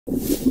Bull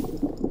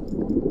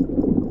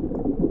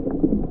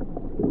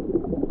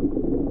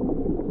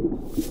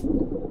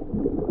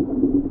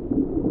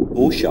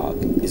shark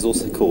is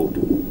also called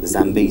the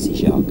Zambezi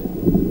shark,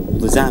 or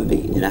the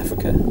Zambi in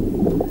Africa,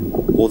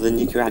 or the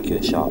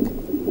Nicaragua shark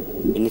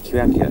in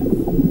Nicaragua.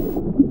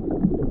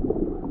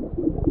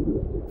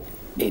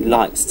 It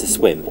likes to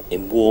swim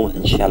in warm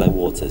and shallow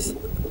waters,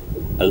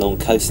 along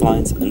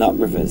coastlines and up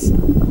rivers,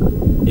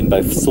 in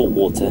both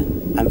saltwater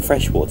and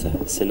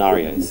freshwater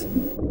scenarios.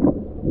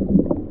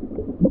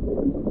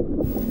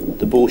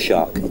 The bull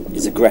shark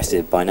is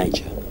aggressive by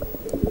nature,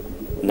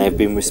 and they have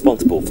been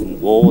responsible for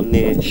more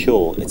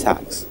near-shore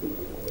attacks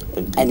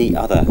than any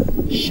other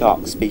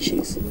shark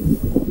species.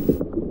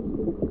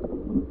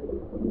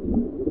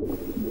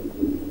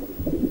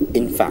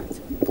 In fact,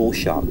 bull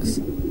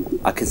sharks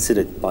are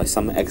considered by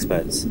some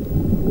experts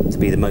to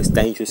be the most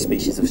dangerous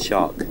species of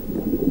shark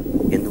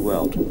in the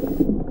world.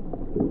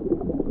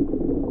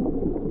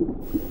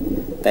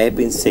 They have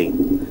been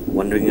seen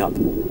wandering up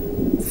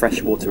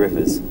freshwater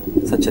rivers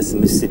such as the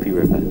Mississippi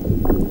River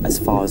as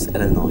far as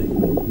Illinois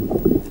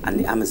and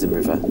the Amazon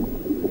River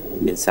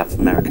in South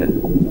America.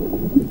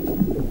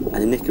 And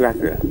in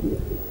Nicaragua,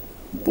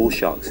 bull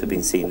sharks have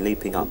been seen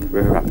leaping up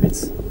river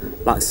rapids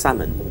like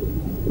salmon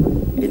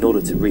in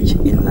order to reach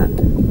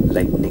inland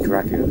Lake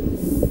Nicaragua.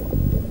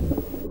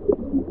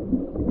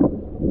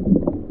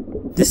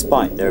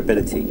 Despite their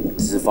ability to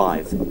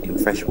survive in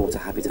freshwater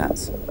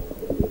habitats,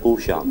 bull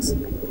sharks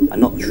are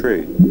not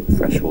true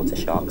freshwater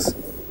sharks.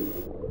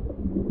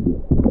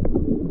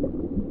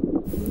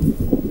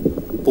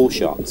 Bull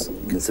sharks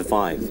can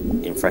survive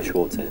in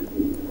freshwater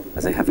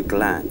as they have a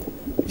gland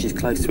which is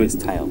close to its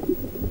tail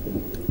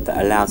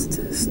that allows it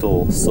to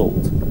store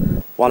salt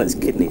while its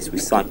kidneys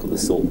recycle the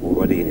salt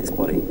already in its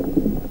body.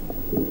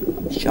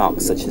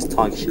 Sharks such as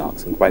tiger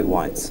sharks and great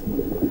whites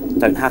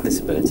don't have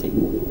this ability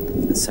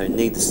and so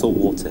need the salt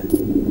water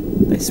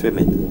they swim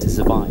in to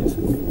survive.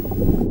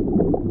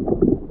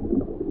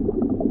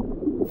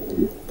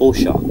 Bull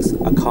sharks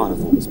are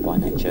carnivores by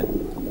nature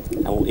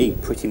and will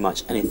eat pretty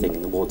much anything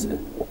in the water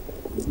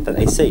that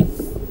they see.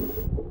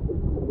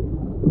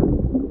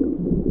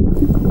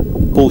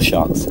 Bull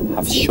sharks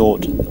have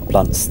short,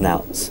 blunt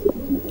snouts,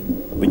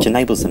 which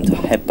enables them to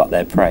headbutt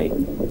their prey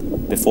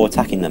before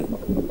attacking them.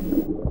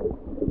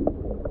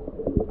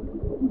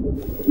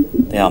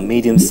 They are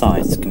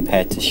medium-sized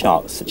compared to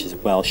sharks such as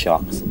whale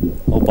sharks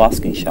or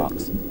basking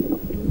sharks.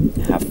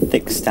 They have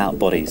thick, stout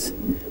bodies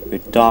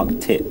with dark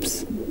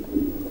tips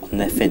on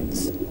their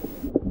fins.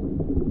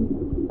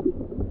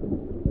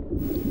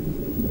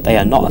 They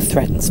are not a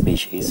threatened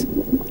species,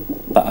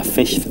 but are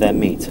fished for their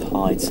meat,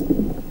 hides,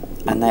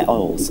 and their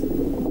oils.